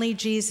only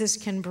Jesus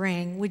can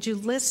bring. Would you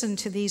listen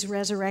to these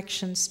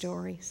resurrection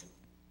stories?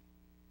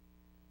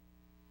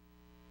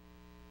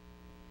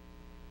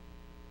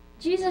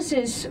 Jesus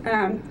is,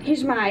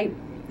 he's my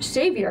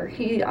Savior.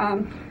 He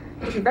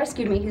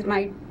rescued me. He's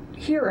my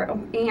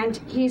hero. And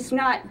he's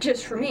not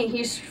just for me,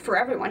 he's for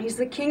everyone. He's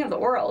the King of the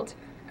world.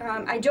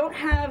 I don't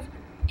have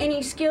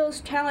any skills,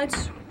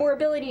 talents, or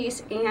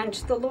abilities, and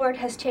the Lord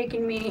has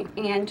taken me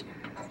and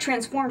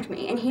transformed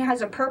me, and he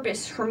has a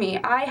purpose for me.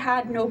 I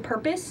had no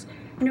purpose,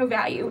 no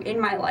value in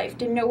my life,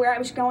 didn't know where I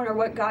was going or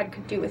what God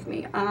could do with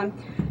me.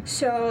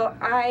 So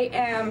I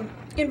am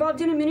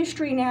involved in a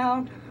ministry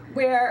now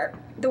where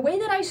the way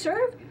that I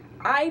serve,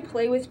 I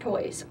play with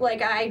toys.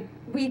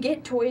 We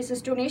get toys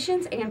as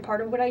donations, and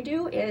part of what I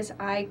do is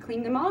I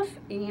clean them off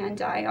and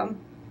I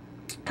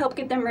help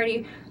get them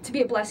ready to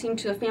be a blessing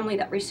to the family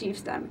that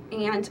receives them.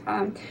 And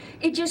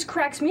it just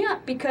cracks me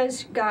up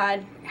because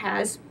God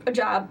has a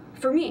job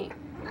for me.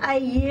 I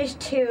used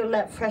to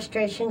let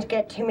frustrations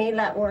get to me,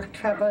 let work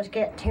troubles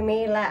get to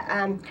me, let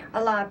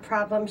a lot of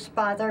problems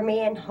bother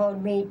me and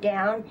hold me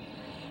down.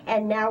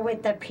 And now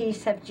with the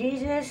peace of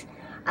Jesus,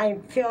 I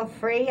feel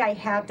free. I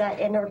have that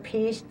inner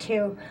peace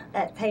to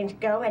let things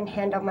go and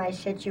handle my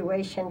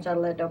situations a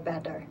little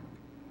better.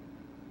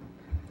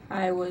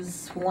 I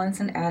was once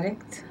an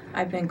addict.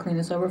 I've been clean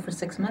and sober for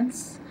 6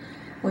 months.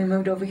 We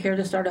moved over here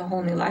to start a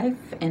whole new life,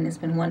 and it's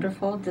been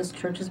wonderful. This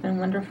church has been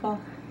wonderful.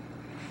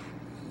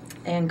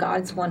 And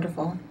God's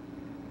wonderful.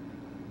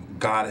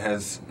 God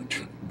has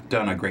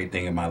done a great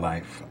thing in my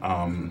life.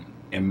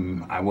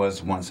 And I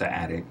was once an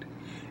addict,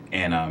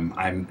 and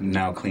I'm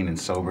now clean and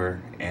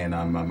sober, and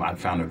I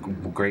found a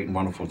great and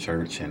wonderful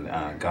church,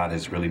 and God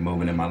is really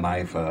moving in my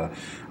life.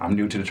 I'm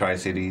new to the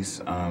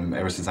Tri-Cities.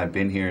 Ever since I've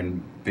been here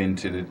and been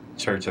to the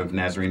Church of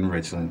Nazarene in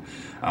Richland,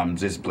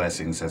 just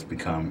blessings has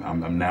become.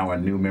 I'm now a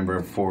new member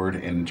of Ford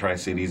in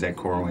Tri-Cities at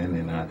Corwin,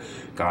 and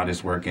God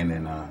is working,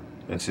 and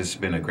it's just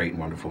been a great and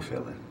wonderful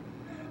feeling.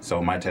 So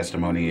my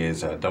testimony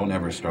is don't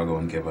ever struggle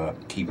and give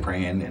up. Keep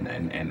praying,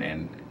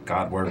 and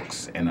God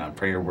works, and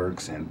prayer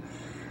works, and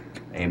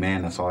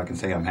amen. That's all I can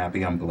say. I'm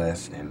happy, I'm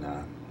blessed, and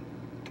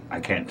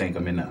I can't thank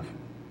him enough.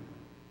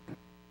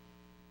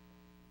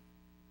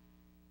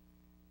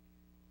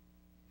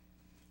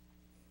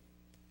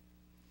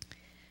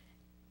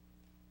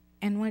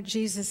 And what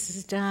Jesus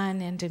has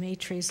done in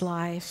Dimitri's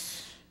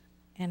life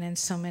and in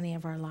so many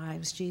of our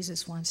lives,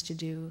 Jesus wants to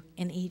do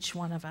in each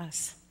one of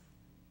us.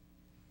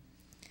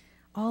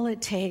 All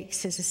it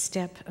takes is a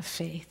step of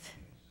faith.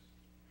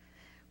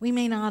 We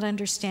may not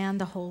understand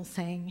the whole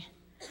thing.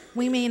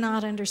 We may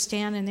not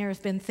understand, and there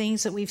have been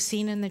things that we've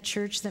seen in the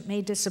church that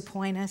may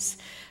disappoint us,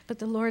 but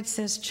the Lord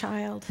says,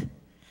 child,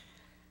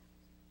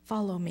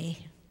 follow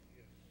me.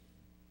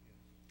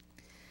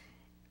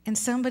 And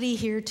somebody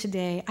here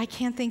today, I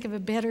can't think of a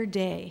better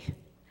day,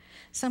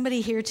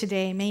 somebody here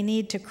today may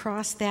need to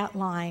cross that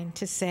line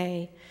to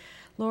say,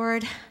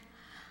 Lord,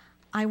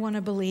 I want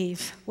to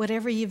believe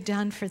whatever you've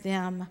done for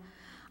them,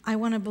 I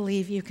want to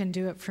believe you can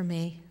do it for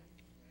me.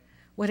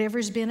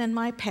 Whatever's been in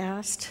my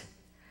past,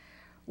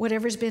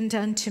 whatever's been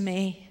done to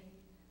me,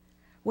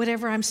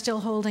 whatever I'm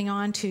still holding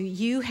on to,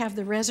 you have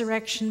the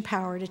resurrection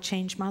power to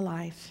change my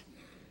life.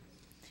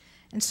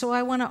 And so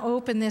I want to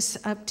open this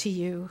up to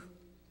you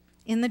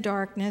in the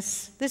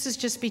darkness. This is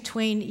just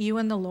between you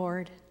and the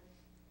Lord.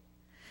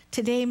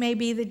 Today may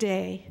be the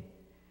day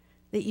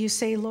that you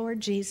say, Lord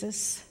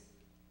Jesus,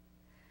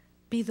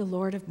 be the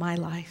Lord of my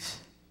life.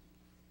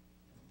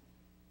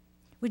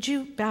 Would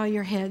you bow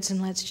your heads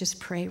and let's just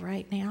pray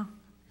right now?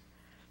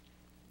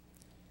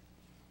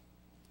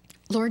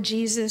 Lord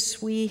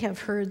Jesus, we have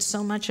heard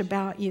so much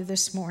about you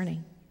this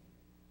morning.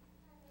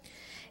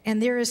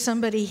 And there is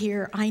somebody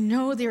here, I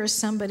know there is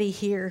somebody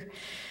here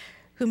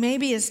who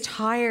maybe is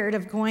tired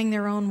of going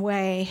their own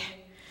way.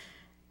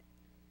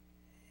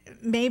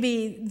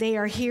 Maybe they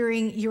are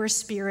hearing your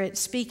Spirit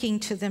speaking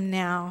to them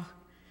now.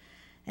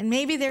 And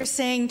maybe they're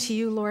saying to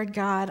you, Lord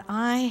God,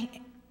 I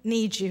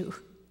need you.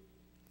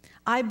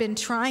 I've been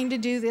trying to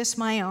do this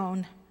my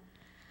own.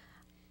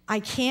 I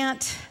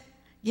can't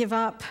give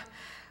up,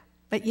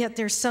 but yet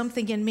there's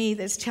something in me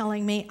that's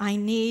telling me I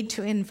need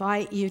to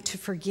invite you to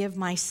forgive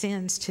my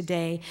sins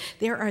today.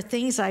 There are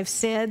things I've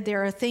said,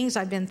 there are things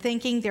I've been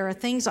thinking, there are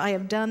things I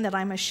have done that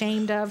I'm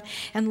ashamed of.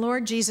 And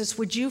Lord Jesus,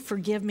 would you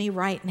forgive me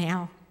right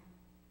now?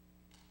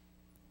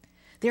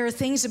 There are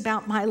things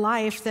about my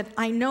life that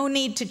I know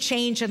need to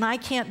change, and I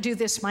can't do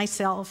this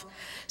myself.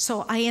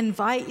 So I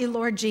invite you,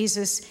 Lord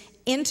Jesus,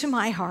 into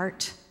my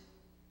heart.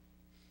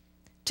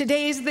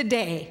 Today's the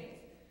day.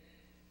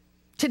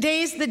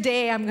 Today's the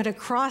day I'm going to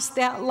cross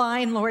that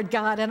line, Lord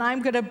God, and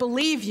I'm going to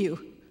believe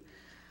you.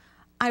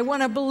 I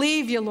want to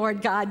believe you,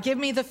 Lord God. Give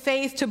me the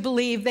faith to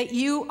believe that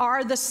you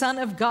are the Son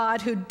of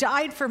God who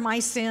died for my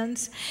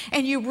sins,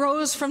 and you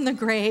rose from the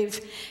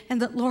grave,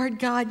 and that, Lord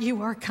God,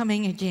 you are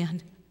coming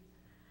again.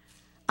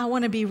 I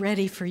want to be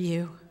ready for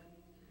you.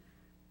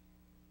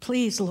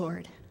 Please,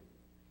 Lord,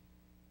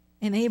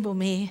 enable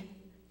me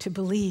to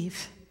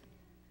believe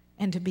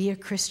and to be a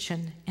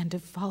Christian and to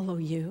follow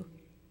you.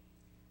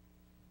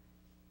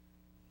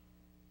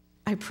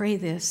 I pray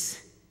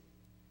this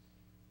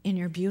in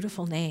your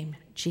beautiful name,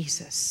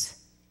 Jesus.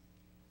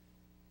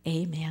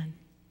 Amen.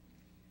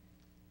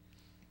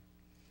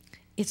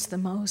 It's the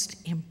most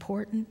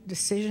important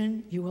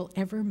decision you will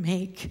ever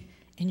make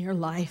in your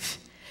life,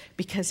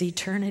 because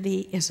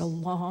eternity is a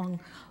long,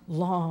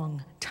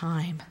 long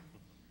time.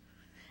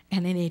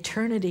 And an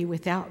eternity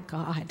without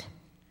God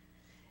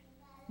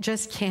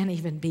just can't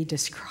even be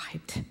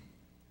described.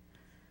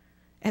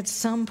 At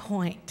some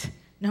point,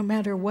 no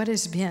matter what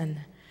has been,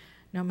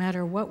 no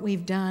matter what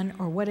we've done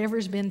or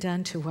whatever's been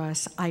done to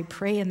us, I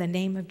pray in the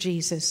name of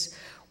Jesus,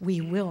 we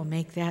will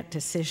make that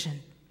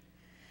decision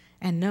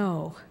and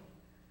know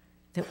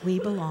that we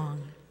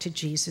belong to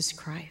Jesus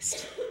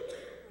Christ.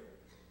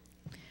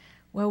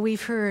 Well,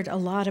 we've heard a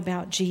lot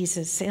about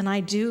Jesus, and I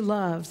do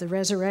love the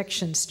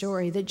resurrection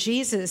story, that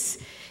Jesus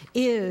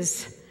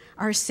is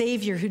our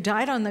Savior who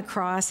died on the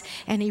cross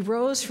and he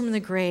rose from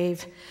the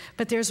grave.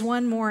 But there's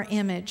one more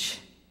image.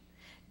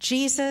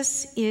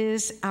 Jesus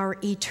is our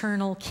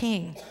eternal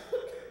King.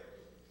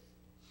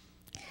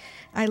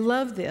 I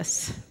love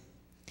this.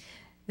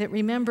 That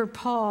remember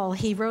Paul,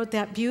 he wrote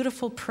that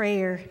beautiful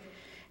prayer,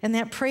 and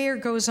that prayer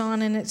goes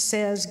on and it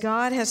says,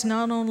 God has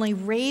not only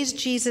raised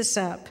Jesus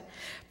up,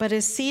 but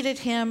has seated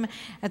him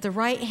at the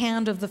right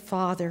hand of the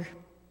Father,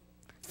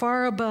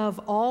 far above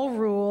all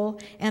rule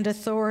and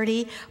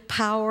authority,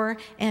 power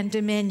and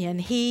dominion.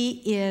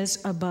 He is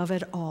above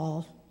it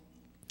all.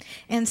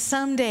 And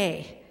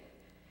someday,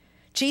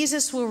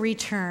 Jesus will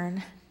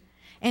return,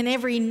 and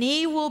every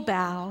knee will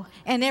bow,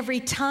 and every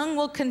tongue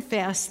will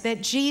confess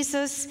that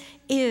Jesus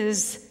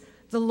is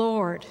the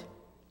Lord.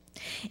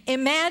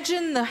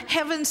 Imagine the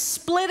heavens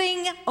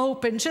splitting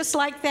open, just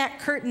like that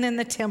curtain in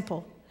the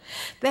temple.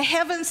 The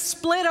heavens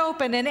split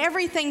open and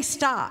everything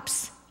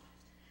stops.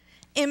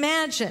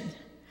 Imagine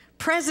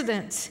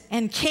presidents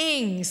and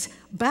kings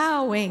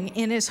bowing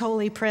in his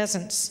holy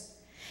presence.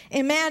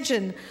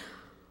 Imagine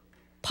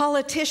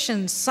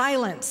politicians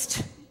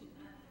silenced.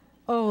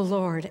 Oh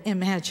Lord,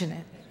 imagine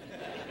it.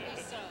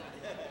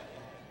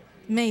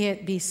 May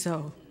it be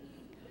so.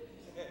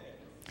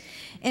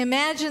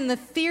 Imagine the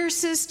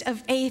fiercest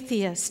of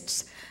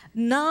atheists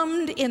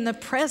numbed in the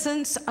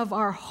presence of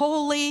our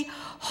holy,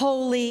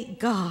 holy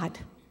God.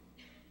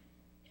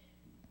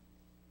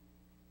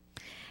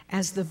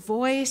 As the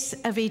voice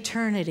of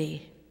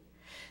eternity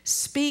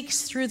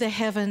speaks through the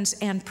heavens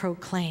and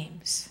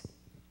proclaims,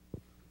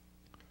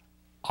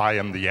 I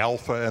am the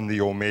Alpha and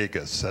the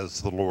Omega,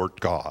 says the Lord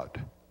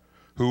God,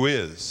 who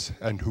is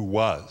and who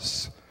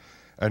was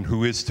and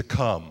who is to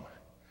come,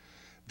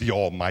 the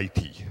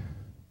Almighty.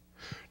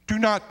 Do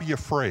not be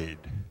afraid.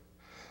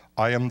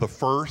 I am the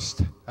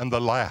first and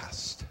the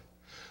last.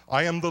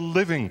 I am the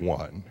living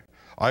one.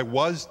 I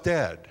was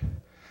dead,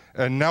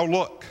 and now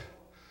look,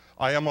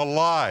 I am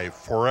alive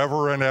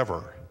forever and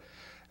ever,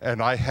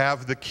 and I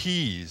have the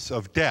keys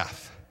of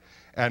death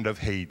and of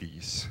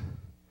Hades.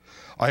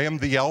 I am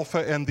the Alpha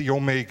and the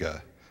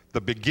Omega,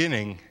 the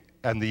beginning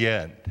and the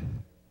end.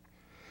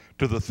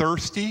 To the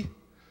thirsty,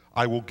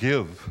 I will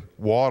give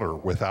water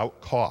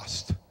without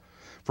cost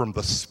from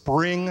the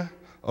spring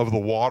of the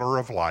water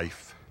of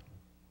life.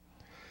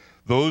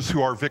 Those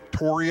who are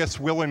victorious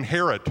will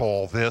inherit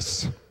all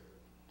this,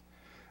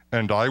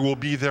 and I will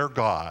be their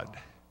God,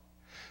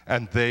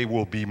 and they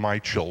will be my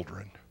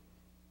children.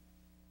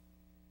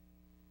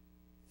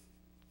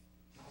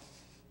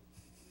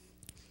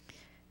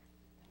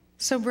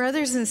 So,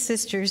 brothers and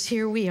sisters,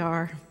 here we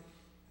are.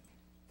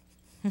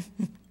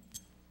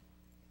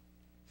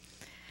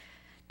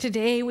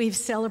 Today we've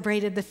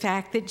celebrated the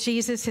fact that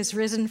Jesus has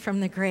risen from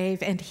the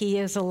grave and he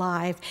is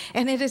alive.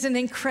 And it is an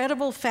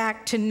incredible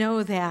fact to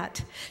know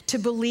that, to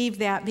believe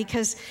that,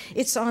 because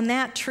it's on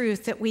that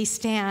truth that we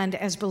stand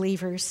as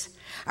believers.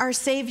 Our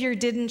Savior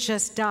didn't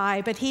just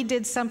die, but he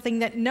did something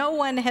that no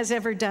one has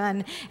ever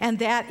done, and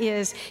that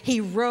is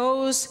he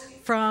rose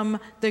from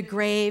the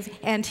grave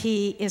and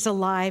he is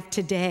alive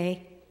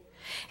today.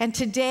 And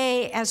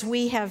today, as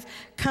we have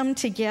come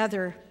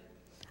together,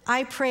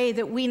 I pray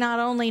that we not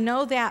only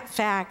know that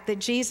fact, that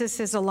Jesus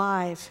is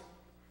alive,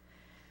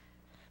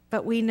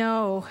 but we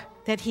know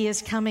that he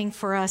is coming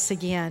for us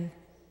again.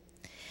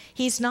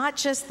 He's not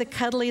just the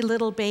cuddly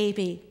little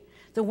baby,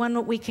 the one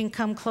that we can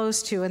come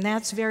close to, and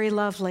that's very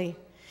lovely.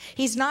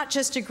 He's not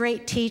just a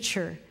great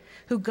teacher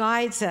who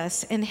guides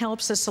us and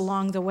helps us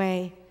along the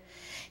way.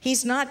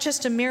 He's not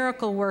just a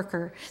miracle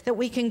worker that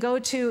we can go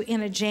to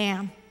in a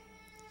jam.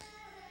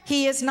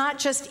 He is not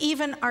just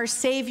even our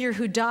Savior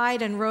who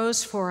died and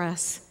rose for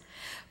us,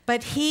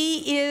 but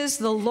he is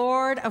the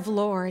Lord of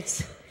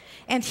Lords,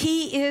 and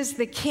he is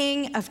the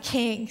King of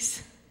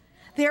Kings.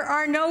 There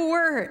are no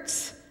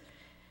words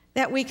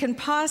that we can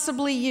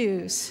possibly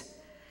use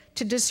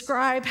to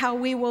describe how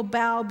we will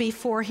bow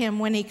before him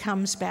when he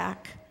comes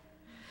back.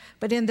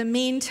 But in the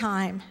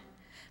meantime,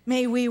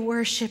 may we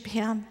worship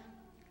him.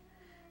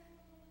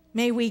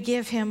 May we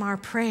give him our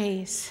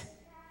praise.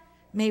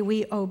 May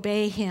we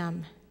obey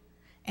him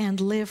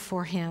and live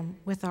for him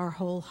with our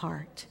whole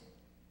heart.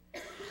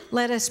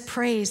 Let us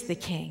praise the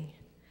King.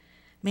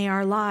 May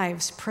our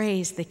lives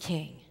praise the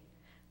King,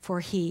 for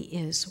he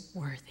is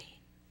worthy.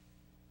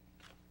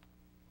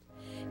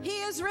 He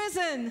is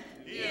risen.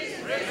 He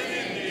is risen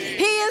indeed.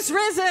 He is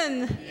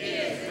risen. He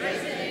is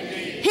risen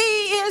indeed.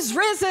 He is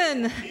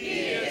risen. He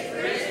is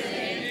risen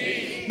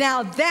indeed.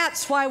 Now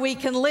that's why we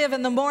can live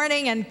in the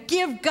morning and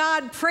give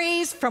God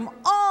praise from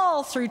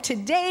all through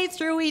today,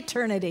 through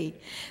eternity.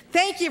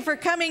 Thank you for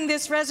coming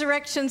this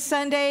Resurrection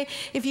Sunday.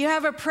 If you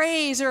have a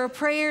praise or a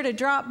prayer to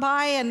drop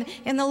by and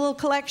in the little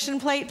collection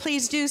plate,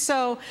 please do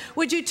so.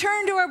 Would you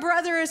turn to a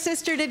brother or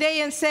sister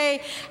today and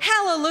say,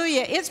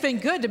 hallelujah, it's been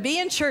good to be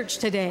in church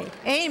today.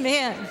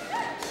 Amen.